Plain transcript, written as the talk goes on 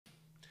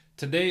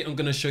Today I'm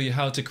going to show you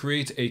how to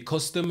create a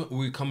custom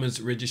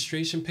Woocommerce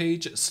registration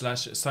page /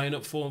 sign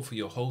up form for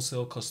your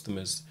wholesale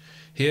customers.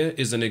 Here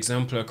is an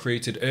example I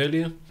created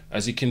earlier.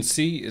 As you can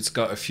see, it's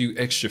got a few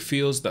extra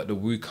fields that the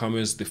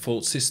Woocommerce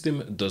default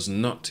system does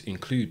not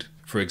include.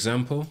 For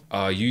example,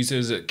 our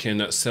users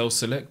can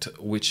self-select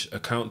which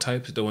account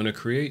type they want to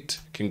create,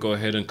 can go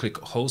ahead and click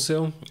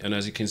wholesale. And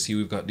as you can see,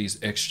 we've got these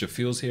extra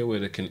fields here where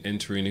they can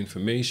enter in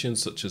information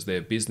such as their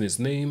business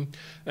name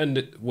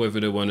and whether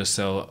they want to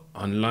sell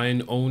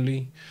online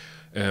only,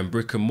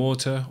 brick and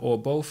mortar,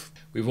 or both.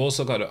 We've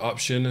also got an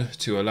option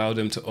to allow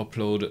them to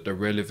upload the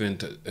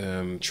relevant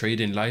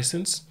trading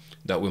license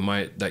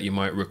that you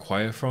might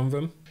require from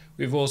them.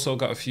 We've also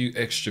got a few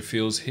extra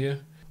fields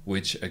here,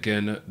 which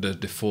again, the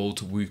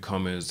default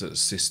Woocommerce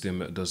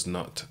system does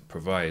not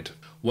provide.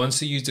 Once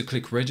the user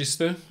click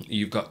register,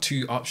 you've got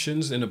two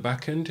options in the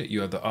backend.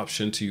 You have the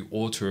option to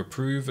auto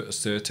approve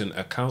certain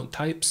account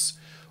types,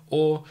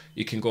 or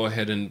you can go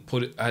ahead and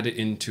add it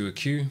into a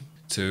queue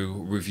to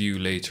review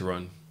later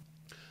on.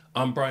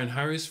 I'm Brian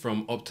Harris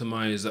from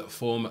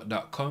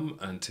optimizeform.com,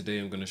 and today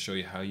I'm going to show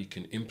you how you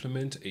can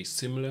implement a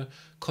similar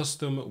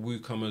custom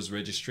Woocommerce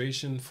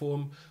registration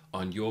form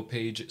on your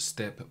page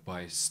step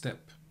by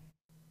step.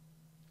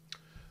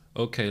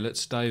 Okay,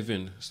 let's dive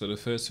in. So the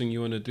first thing you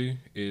want to do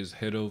is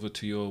head over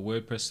to your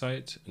WordPress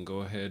site and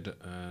go ahead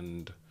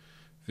and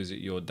visit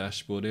your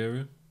dashboard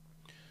area.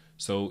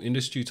 So in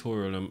this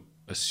tutorial, I'm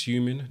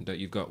assuming that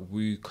you've got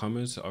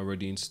Woocommerce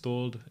already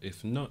installed.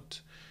 If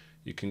not,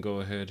 you can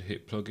go ahead,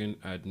 hit plugin,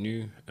 add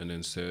new, and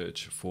then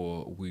search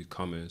for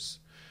Woocommerce.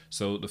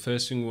 So the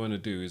first thing we want to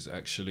do is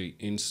actually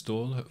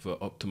install the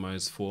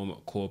Optimize Form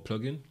core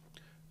plugin.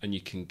 And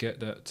you can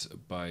get that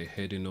by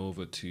heading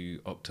over to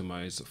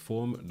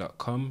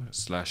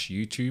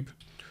optimizeform.com/YouTube,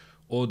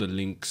 or the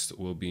links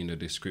will be in the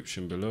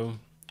description below.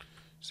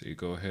 So you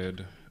go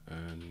ahead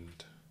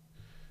and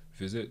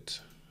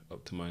visit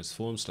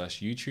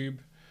optimizeform/YouTube.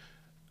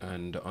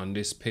 And on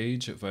this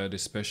page, via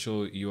this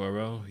special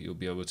URL, you'll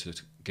be able to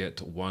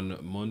get 1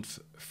 month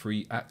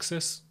free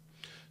access.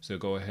 So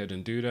go ahead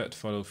and do that.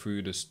 Follow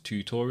through this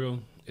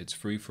tutorial. It's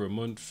free for a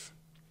month.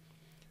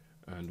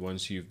 And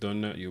once you've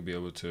done that, you'll be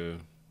able to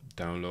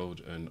download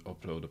and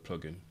upload a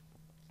plugin.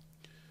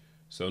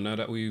 So now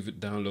that we've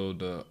downloaded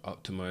the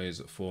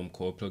Optimize Form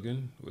core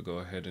plugin, we'll go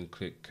ahead and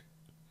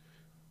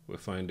we'll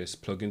find this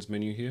plugins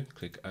menu here,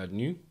 click add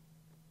new.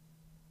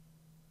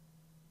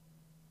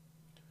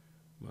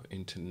 My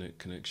internet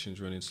connection's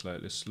running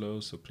slightly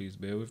slow, so please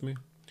bear with me.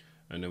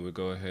 And then we'll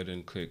go ahead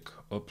and click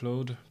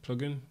upload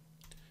plugin.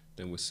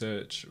 Then we'll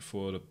search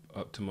for the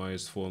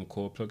Optimize Form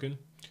core plugin.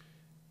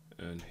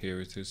 And here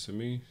it is for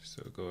me.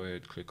 So go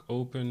ahead, click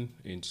open,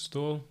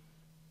 install.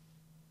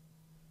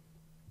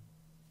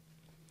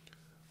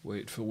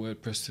 Wait for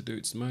WordPress to do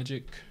its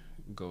magic.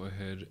 Go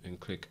ahead and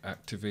click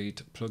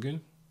activate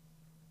plugin.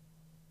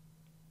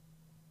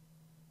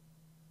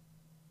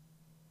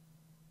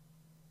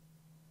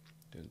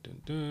 Dun,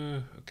 dun,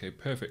 dun. Okay,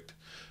 perfect.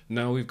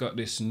 Now we've got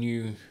this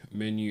new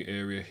menu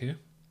area here.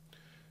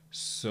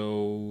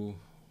 So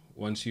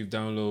once you've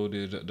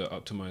downloaded the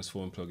Optimize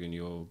Form plugin,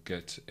 you'll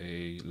get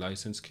a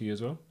license key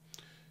as well.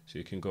 So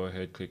you can go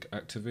ahead, click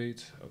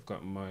activate. I've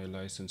got my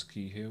license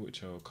key here,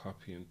 which I'll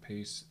copy and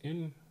paste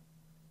in.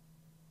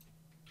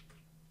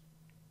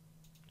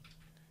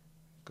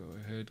 Go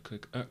ahead,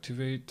 click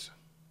activate.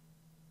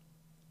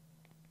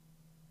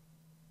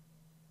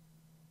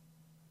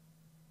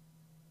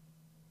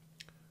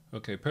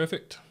 Okay,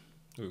 perfect.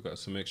 We've got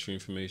some extra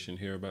information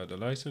here about the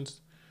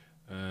license.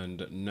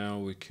 And now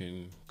we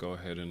can go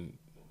ahead and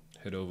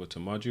head over to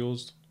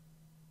modules.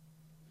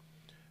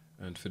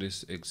 And for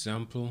this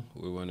example,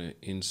 we want to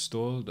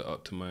install the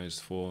Optimize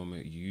Form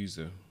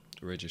user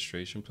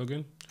registration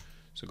plugin.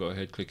 So go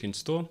ahead, click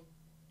install.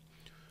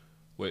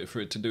 Wait for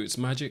it to do its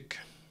magic.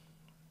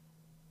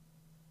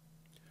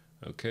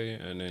 Okay,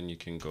 and then you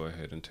can go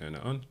ahead and turn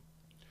it on.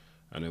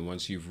 And then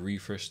once you've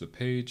refreshed the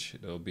page,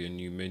 there'll be a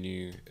new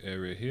menu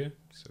area here.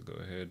 So go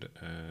ahead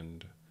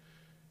and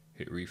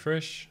hit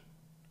refresh.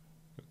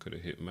 I could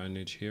have hit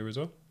manage here as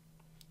well.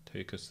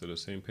 Take us to the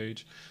same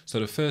page. So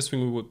the first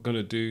thing we're going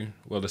to do,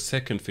 well, the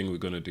second thing we're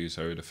going to do,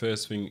 sorry, the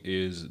first thing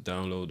is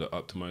download the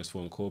Optimize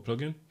Form core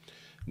plugin.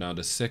 Now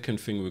the second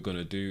thing we're going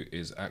to do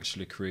is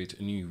actually create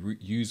a new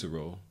user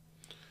role.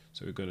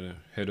 So we're going to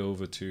head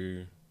over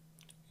to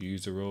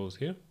user roles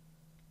here.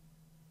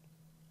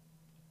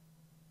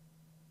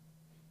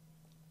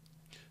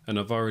 And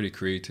I've already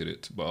created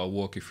it, but I'll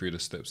walk you through the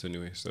steps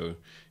anyway. So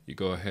you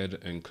go ahead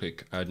and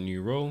click add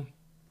new role.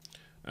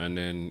 And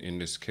then in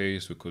this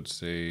case, we could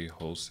say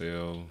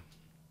wholesale.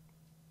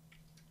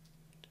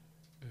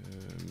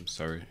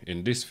 Sorry,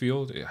 in this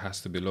field, it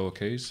has to be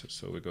lowercase.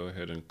 So we go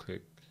ahead and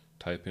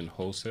type in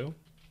wholesale.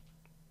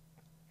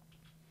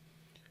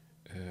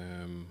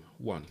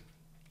 1.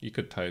 You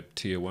could type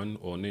tier 1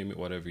 or name it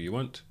whatever you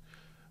want.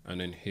 And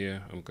then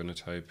here, I'm going to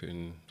type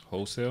in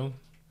wholesale.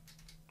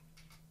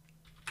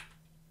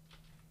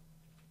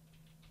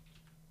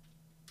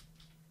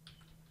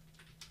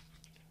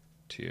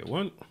 Tier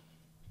 1.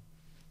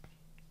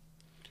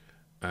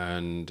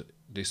 And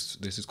this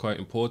is quite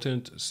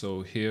important.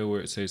 So here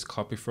where it says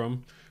copy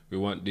from, we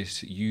want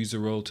this user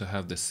role to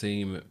have the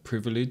same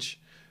privilege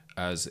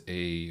as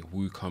a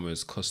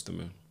WooCommerce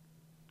customer.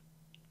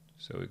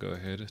 So we go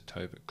ahead,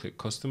 click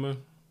customer,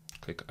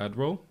 click add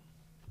role,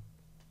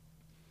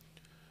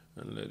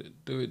 and let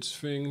it do its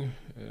thing.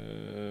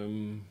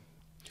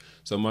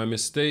 So my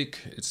mistake,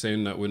 it's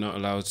saying that we're not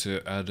allowed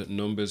to add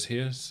numbers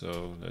here.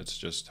 So let's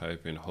just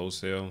type in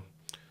wholesale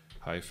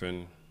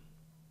hyphen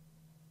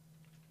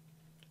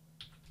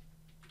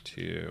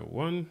tier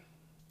 1,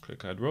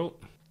 click add role.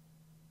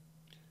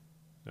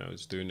 Now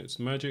it's doing its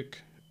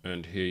magic.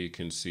 And here you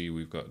can see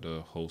we've got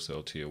the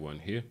wholesale tier 1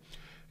 here.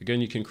 Again,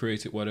 you can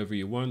create it whatever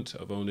you want.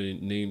 I've only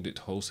named it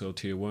wholesale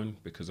tier 1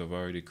 because I've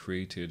already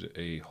created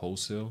a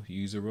wholesale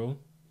user role.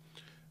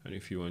 And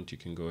if you want, you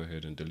can go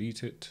ahead and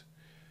delete it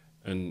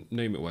and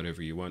name it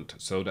whatever you want.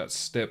 So that's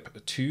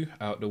step 2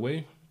 out the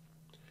way.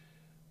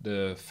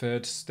 The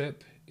third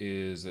step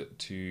is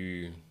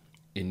to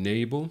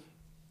enable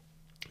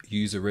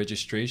user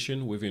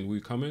registration within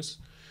WooCommerce.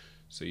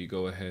 So you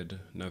go ahead,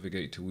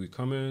 navigate to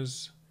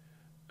WooCommerce,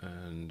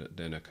 and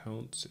then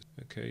accounts.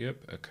 Okay,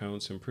 yep,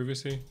 accounts and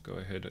privacy. Go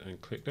ahead and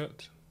click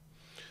that.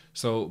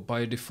 So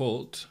by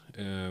default,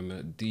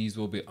 these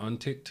will be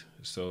unticked.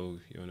 So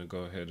you want to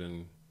go ahead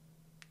and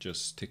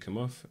just tick them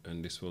off,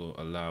 and this will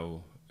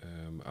allow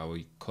our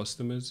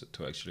customers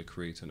to actually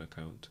create an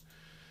account.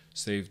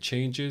 Save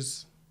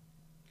changes.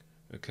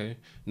 Okay,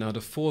 now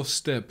the fourth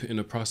step in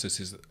the process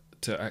is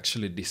to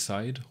actually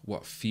decide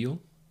what field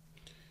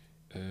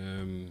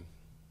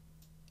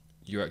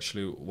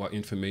what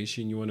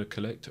information you want to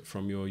collect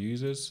from your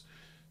users.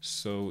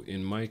 So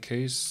in my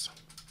case,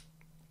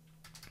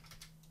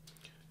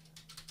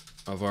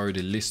 I've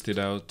already listed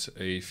out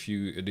a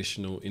few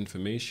additional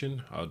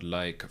information I'd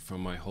like from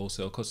my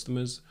wholesale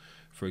customers.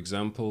 For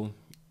example,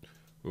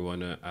 we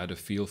want to add a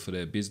field for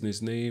their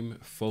business name,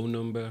 phone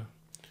number.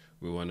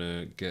 We want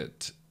to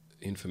get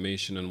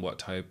information on what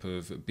type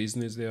of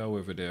business they are,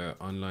 whether they're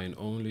online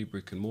only,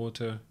 brick and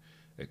mortar,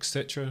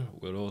 etc.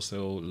 We'll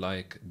also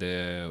like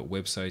their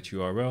website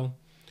URL.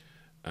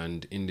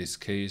 And in this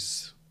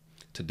case,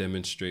 to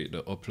demonstrate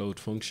the upload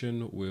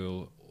function,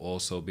 we'll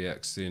also be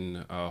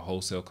asking our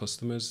wholesale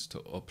customers to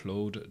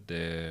upload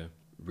their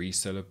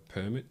reseller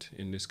permit.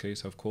 In this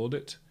case, I've called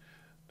it.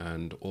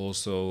 And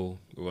also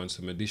we want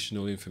some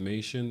additional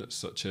information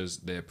such as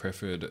their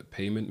preferred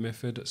payment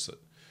method.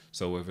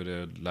 So whether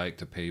they'd like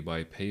to pay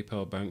by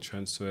PayPal, bank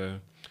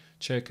transfer,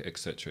 check,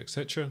 etc.,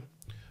 etc.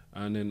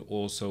 And then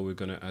also we're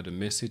going to add a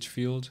message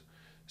field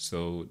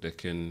so they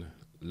can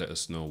let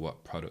us know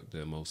what product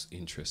they're most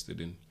interested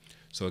in.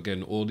 So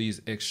again, all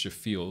these extra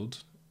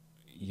fields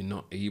you're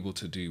not able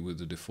to do with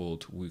the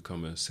default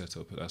WooCommerce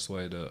setup. That's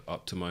why the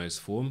optimized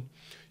form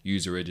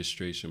user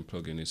registration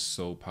plugin is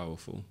so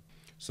powerful.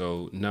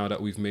 So now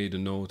that we've made a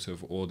note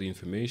of all the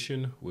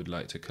information we'd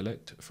like to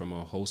collect from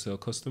our wholesale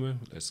customer,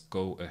 let's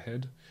go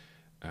ahead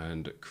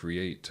and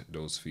create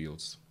those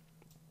fields.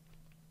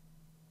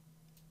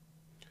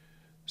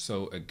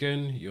 So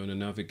again, you want to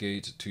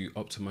navigate to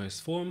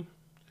optimized form,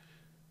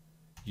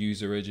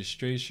 user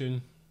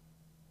registration,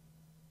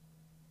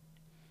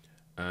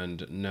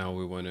 and now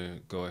we want to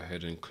go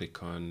ahead and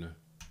click on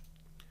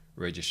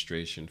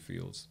registration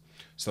fields.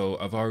 So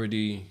I've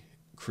already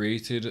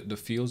created the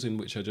fields in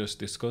which I just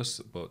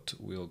discussed, but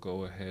we'll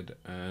go ahead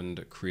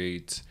and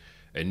create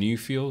a new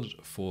field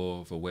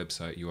for the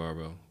website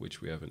URL,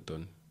 which we haven't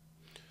done.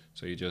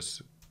 So you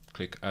just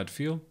click add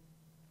field,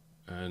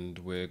 and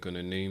we're going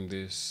to name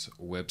this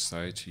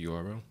website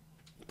URL.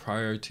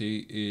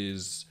 Priority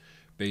is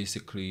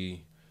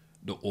basically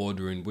the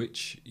order in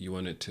which you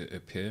want it to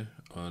appear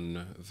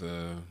on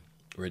the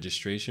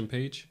registration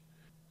page.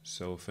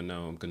 So for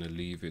now, I'm going to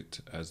leave it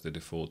as the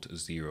default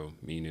 0,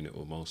 meaning it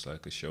will most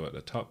likely show at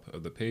the top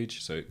of the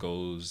page. So it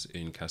goes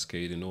in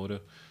cascading order.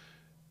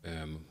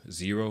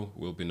 0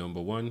 will be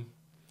number 1.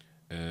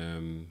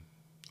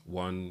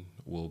 1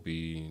 will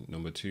be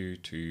number 2.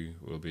 2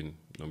 will be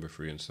number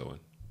 3, and so on.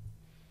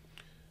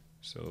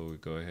 So we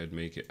go ahead,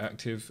 make it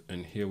active.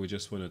 And here we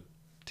just want a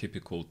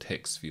typical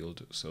text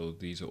field. So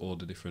these are all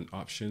the different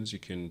options you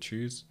can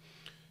choose.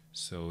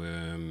 So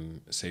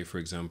say, for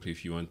example,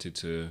 if you wanted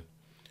to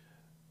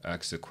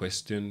ask a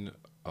question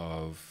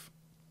of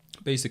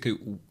basically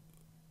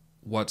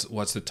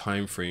what's the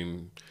time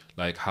frame,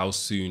 like how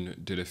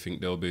soon do they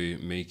think they'll be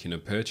making a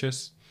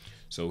purchase.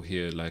 So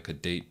here, like a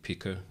date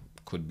picker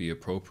could be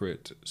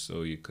appropriate.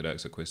 So you could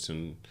ask a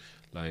question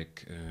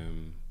like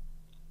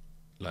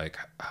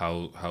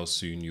how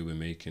soon you were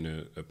making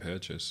a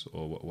purchase,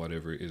 or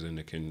whatever it is, and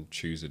they can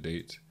choose a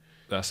date.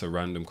 That's a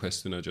random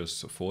question I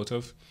just thought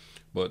of.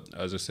 But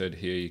as I said,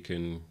 here you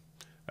can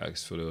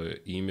ask for the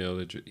email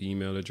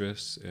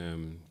address,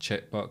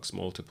 checkbox,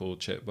 multiple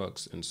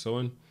checkbox, and so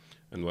on.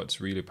 And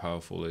what's really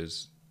powerful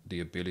is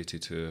the ability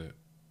to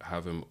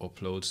have them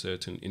upload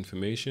certain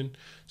information.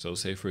 So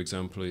say, for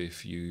example,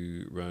 if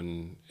you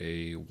run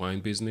a wine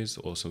business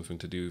or something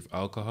to do with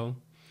alcohol,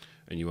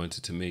 and you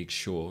wanted to make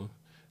sure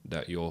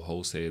that your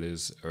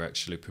wholesalers are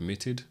actually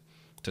permitted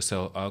to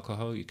sell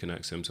alcohol, you can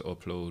ask them to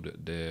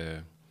upload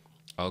their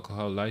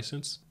alcohol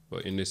license.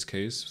 But in this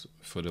case,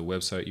 for the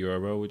website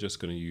URL, we're just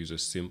going to use a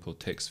simple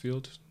text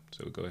field.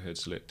 So we'll go ahead,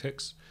 select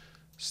text.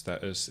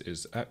 Status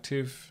is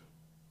active.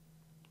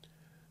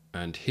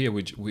 And here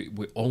we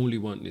only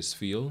want this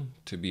field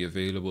to be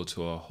available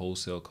to our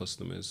wholesale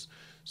customers.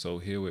 So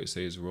here where it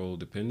says role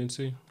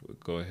dependency, we'll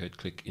go ahead,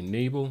 click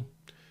enable,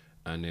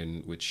 and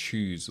then we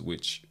choose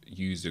which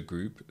user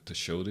group to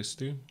show this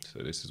to. So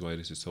this is why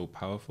this is so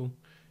powerful.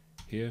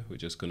 Here, we're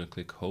just gonna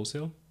click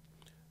wholesale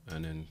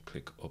and then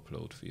click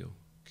upload field.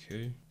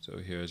 Okay, so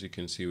here as you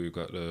can see, we've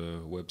got the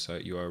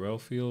website URL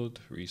field,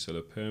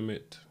 reseller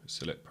permit,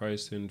 select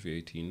pricing,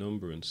 VAT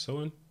number, and so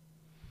on.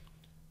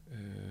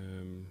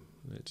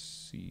 Let's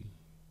see.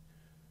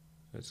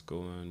 Let's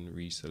go on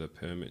reseller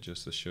permit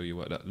just to show you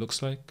what that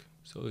looks like.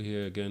 So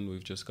here again,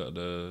 we've just got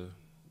the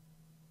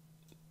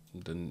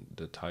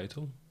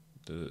title,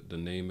 the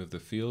name of the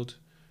field,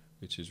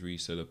 which is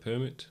reseller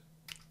permit.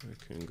 I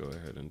can go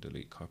ahead and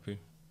delete copy.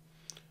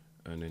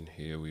 And then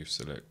here we've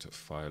selected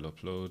file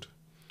upload.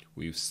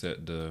 We've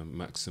set the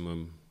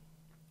maximum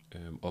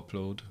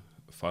upload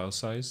file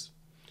size.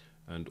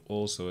 And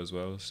also as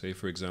well, say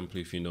for example,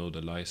 if you know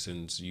the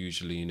license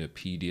usually in a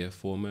PDF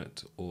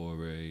format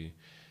or a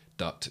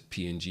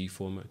 .png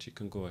format, you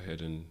can go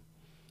ahead and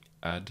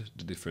add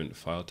the different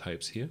file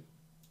types here.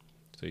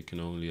 So you can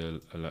only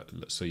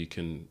so you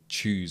can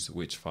choose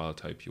which file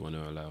type you want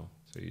to allow.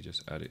 So you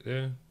just add it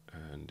there,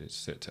 and it's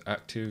set to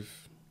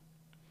active.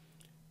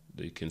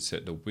 You can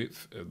set the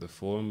width of the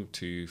form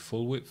to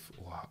full width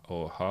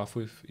or half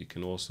width. You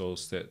can also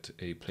set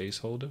a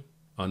placeholder.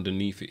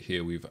 Underneath it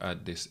here, we've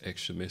added this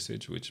extra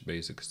message, which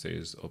basically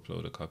says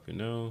upload a copy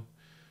now.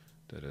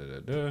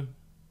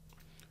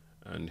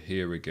 And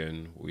here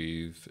again,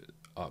 we've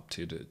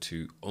opted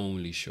to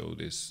only show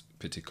this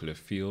particular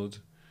field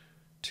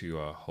to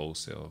our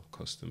wholesale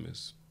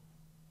customers.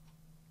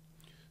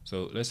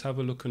 So let's have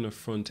a look on the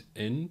front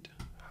end,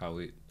 how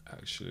it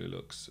actually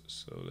looks.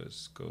 So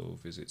let's go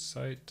visit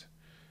site.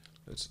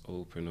 Let's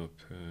open up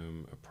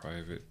a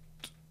private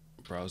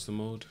browser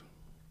mode.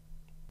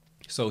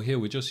 So here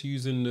we're just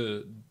using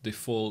the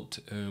default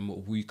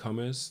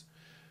Woocommerce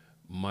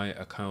My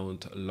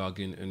Account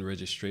login and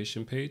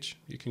registration page.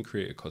 You can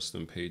create a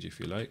custom page if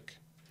you like,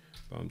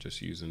 but I'm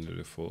just using the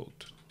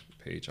default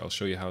page. I'll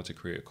show you how to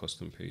create a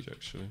custom page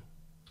actually.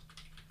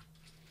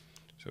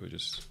 So we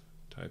just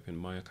type in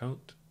my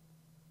account.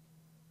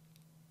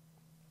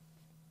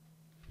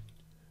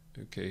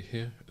 Okay,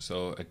 here.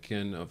 So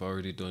again, I've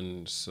already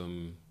done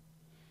some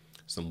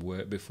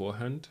work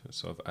beforehand.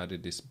 So I've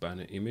added this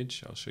banner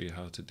image. I'll show you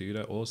how to do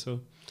that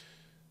also.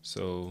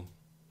 So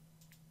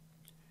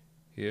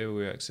here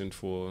we're asking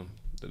for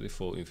the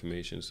default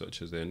information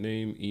such as their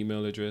name,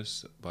 email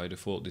address. By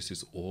default, this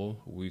is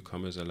all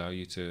WooCommerce allow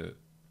you to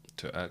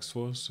ask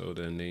for, so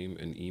their name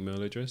and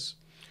email address.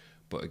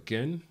 But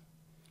again,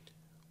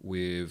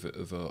 with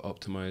the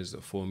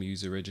optimized form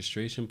user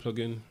registration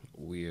plugin,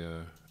 we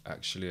are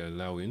actually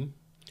allowing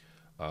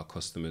our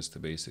customers to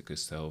basically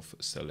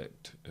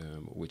self-select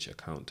which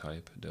account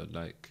type they'd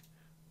like.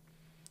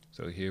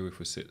 So here if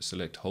we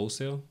select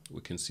wholesale,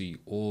 we can see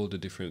all the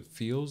different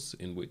fields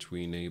in which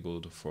we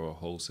enabled for our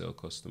wholesale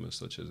customers,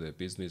 such as their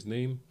business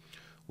name,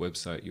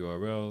 website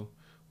URL,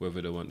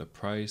 whether they want the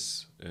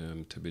price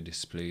to be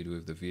displayed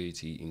with the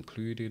VAT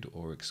included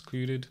or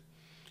excluded,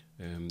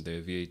 their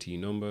VAT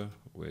number,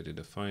 where did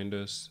they find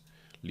us,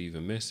 leave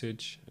a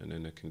message, and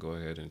then they can go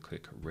ahead and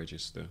click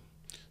register.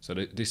 So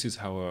this is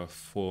how our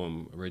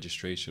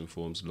registration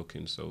form's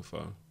looking so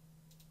far.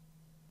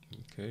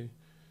 Okay,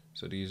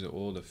 so these are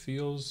all the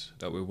fields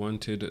that we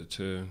wanted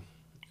to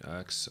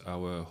ask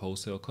our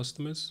wholesale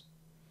customers,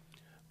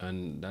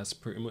 and that's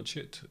pretty much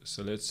it.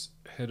 So let's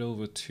head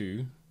over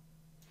to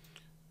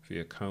the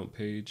account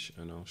page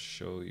and I'll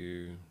show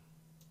you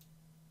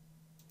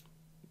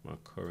my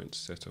current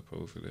setup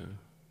over there.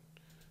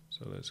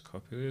 So let's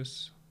copy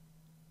this,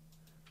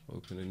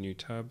 open a new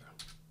tab,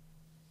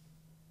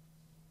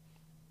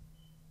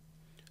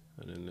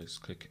 and then let's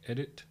click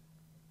edit.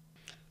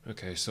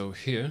 Okay, so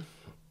here,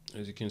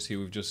 as you can see,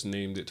 we've just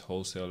named it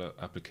wholesale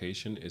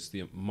application. It's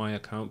the my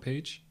account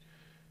page,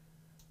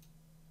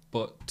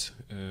 but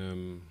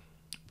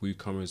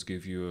WooCommerce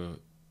give you a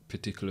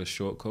particular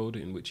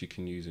shortcode in which you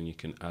can use, and you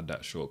can add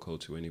that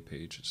shortcode to any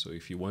page. So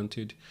if you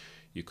wanted,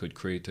 you could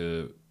create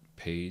a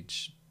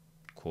page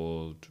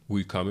called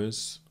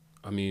WooCommerce,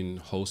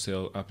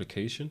 wholesale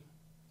application,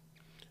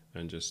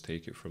 and just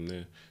take it from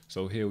there.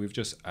 So here we've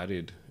just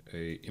added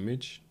a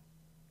image.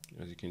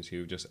 As you can see,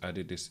 we've just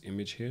added this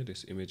image here,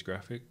 this image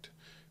graphic,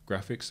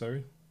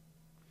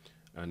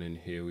 and then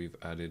here we've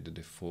added the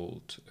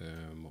default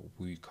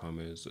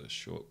WooCommerce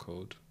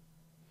shortcode,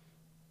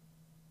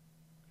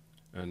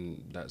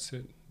 and that's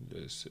it.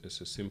 It's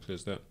as simple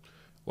as that.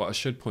 What I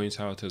should point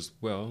out as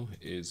well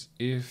is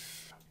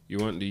if you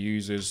want the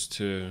users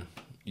to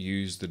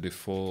use the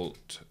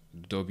default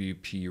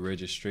WP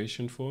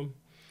registration form,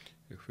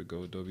 if we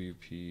go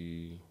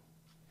WP,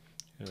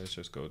 let's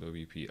just go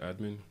WP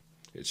admin,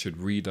 it should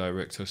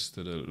redirect us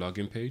to the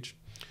login page.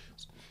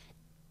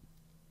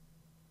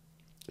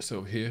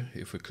 So here,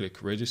 if we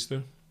click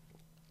register,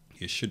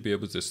 you should be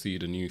able to see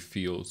the new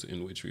fields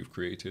in which we've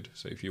created.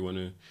 So if you want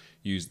to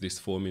use this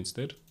form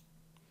instead,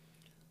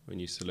 when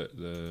you select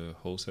the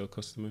wholesale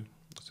customer,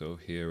 so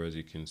here, as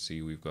you can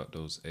see, we've got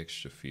those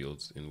extra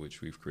fields in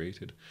which we've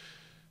created.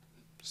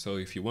 So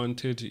if you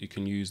wanted, you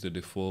can use the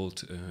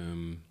default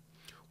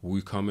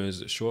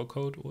Woocommerce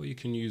shortcode, or you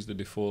can use the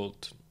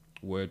default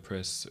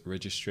WordPress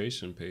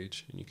registration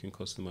page, and you can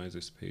customize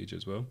this page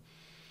as well.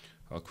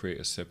 I'll create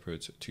a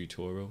separate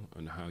tutorial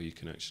on how you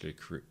can actually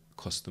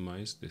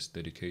customize this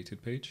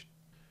dedicated page.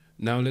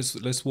 Now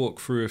let's walk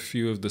through a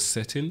few of the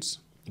settings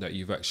that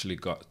you've actually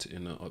got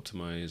in an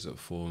Optimize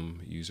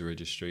Form user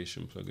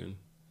registration plugin.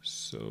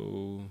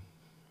 So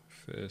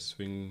first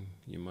thing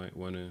you might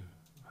want to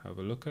have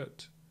a look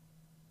at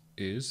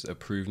is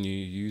approve new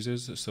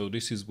users. So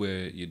this is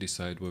where you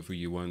decide whether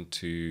you want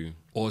to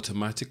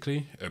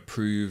automatically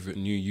approve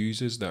new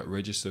users that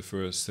register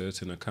for a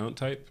certain account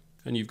type,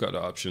 and you've got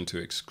the option to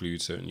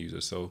exclude certain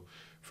users. So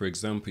for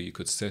example, you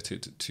could set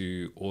it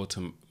to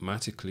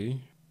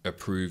automatically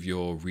approve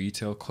your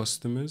retail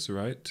customers,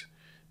 right?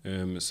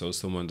 So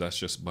someone that's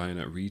just buying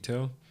at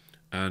retail,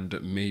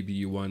 and maybe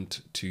you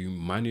want to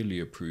manually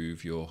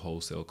approve your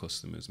wholesale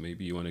customers.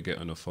 Maybe you want to get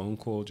on a phone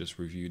call, just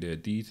review their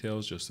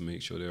details just to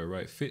make sure they're a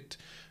right fit.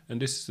 And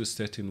this is the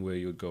setting where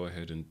you'd go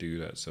ahead and do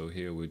that. So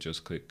here we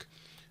just click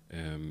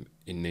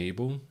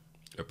enable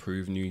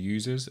approve new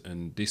users,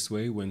 and this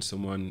way when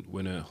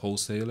a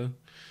wholesaler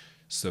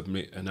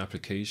submit an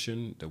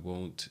application, it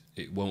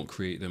won't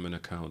create them an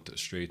account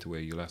straight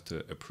away. You'll have to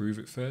approve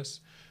it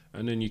first,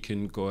 and then you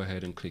can go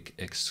ahead and click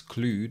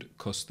exclude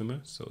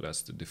customer. So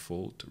that's the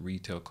default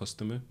retail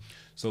customer,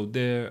 so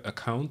their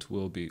account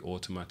will be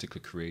automatically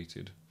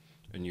created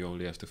and you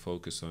only have to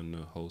focus on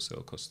the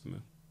wholesale customer.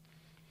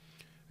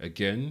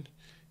 Again,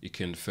 you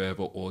can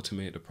further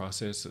automate the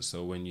process.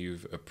 So when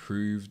you've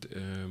approved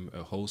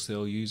a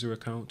wholesale user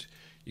account,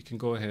 you can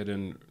go ahead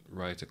and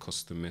write a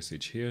custom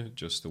message here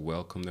just to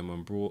welcome them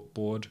on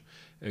board,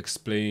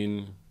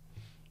 explain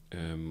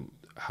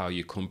how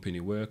your company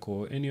work,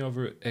 or any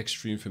other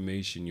extra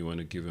information you want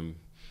to give them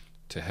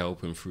to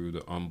help them through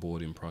the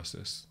onboarding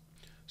process.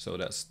 So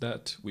that's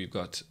that. We've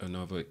got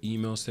another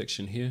email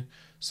section here.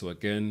 So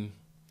again,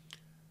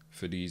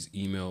 for these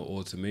email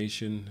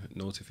automation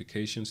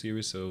notification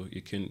series, so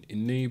you can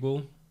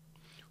enable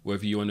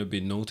whether you want to be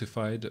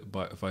notified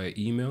via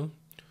email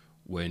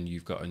when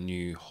you've got a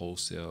new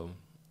wholesale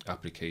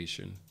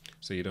application,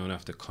 so you don't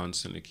have to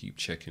constantly keep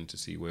checking to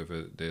see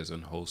whether there's a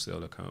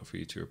wholesale account for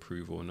you to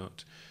approve or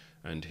not.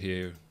 And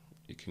here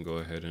you can go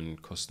ahead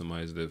and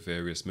customize the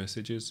various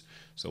messages.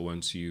 So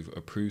once you've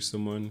approved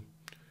someone,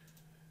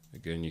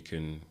 again, you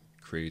can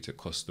create a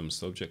custom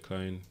subject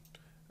line,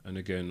 and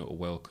again,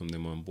 welcome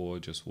them on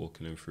board, just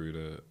walking them through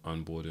the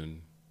onboarding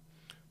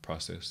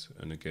process.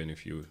 And again,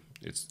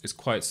 it's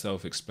quite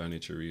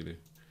self-explanatory really.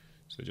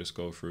 So just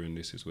go through, and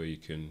this is where you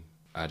can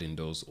add in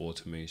those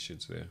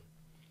automations there.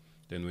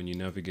 Then when you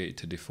navigate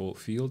to default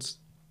fields,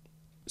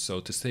 so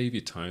to save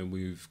you time,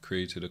 we've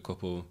created a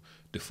couple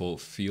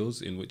default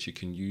fields in which you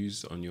can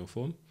use on your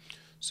form,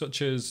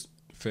 such as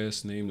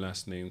first name,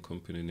 last name,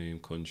 company name,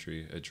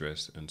 country,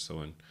 address, and so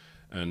on.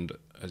 And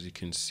as you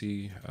can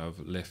see, I've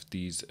left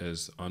these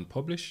as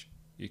unpublished.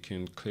 You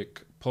can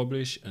click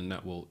publish, and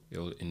it'll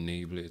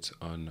enable it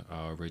on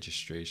our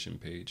registration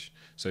page.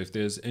 So if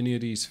there's any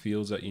of these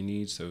fields that you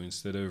need, so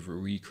instead of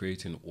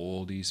recreating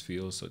all these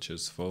fields such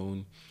as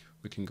phone,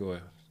 we can go,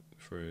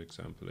 for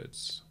example,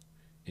 let's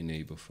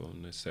enable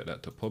phone. Let's set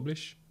that to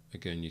publish.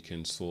 Again, you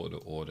can sort the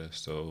order,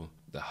 so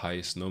the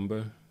highest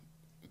number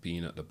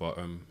being at the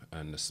bottom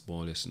and the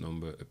smallest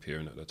number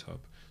appearing at the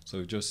top. So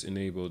we've just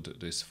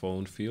enabled this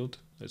phone field.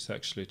 Let's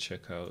actually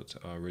check out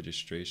our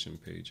registration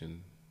page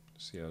and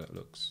see how that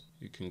looks.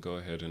 You can go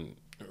ahead and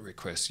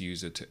request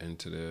user to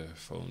enter their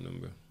phone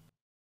number.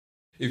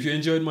 If you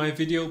enjoyed my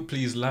video,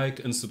 please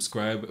like and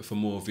subscribe for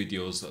more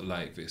videos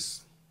like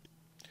this.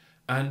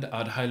 And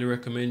I'd highly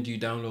recommend you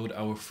download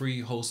our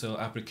free wholesale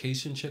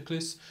application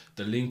checklist.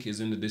 The link is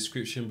in the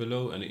description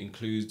below, and it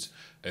includes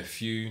a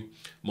few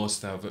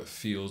must-have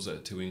fields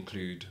to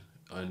include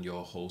on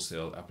your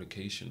wholesale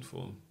application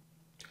form.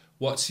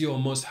 What's your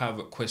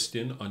must-have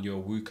question on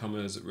your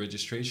WooCommerce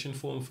registration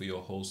form for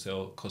your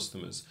wholesale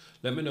customers?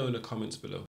 Let me know in the comments below.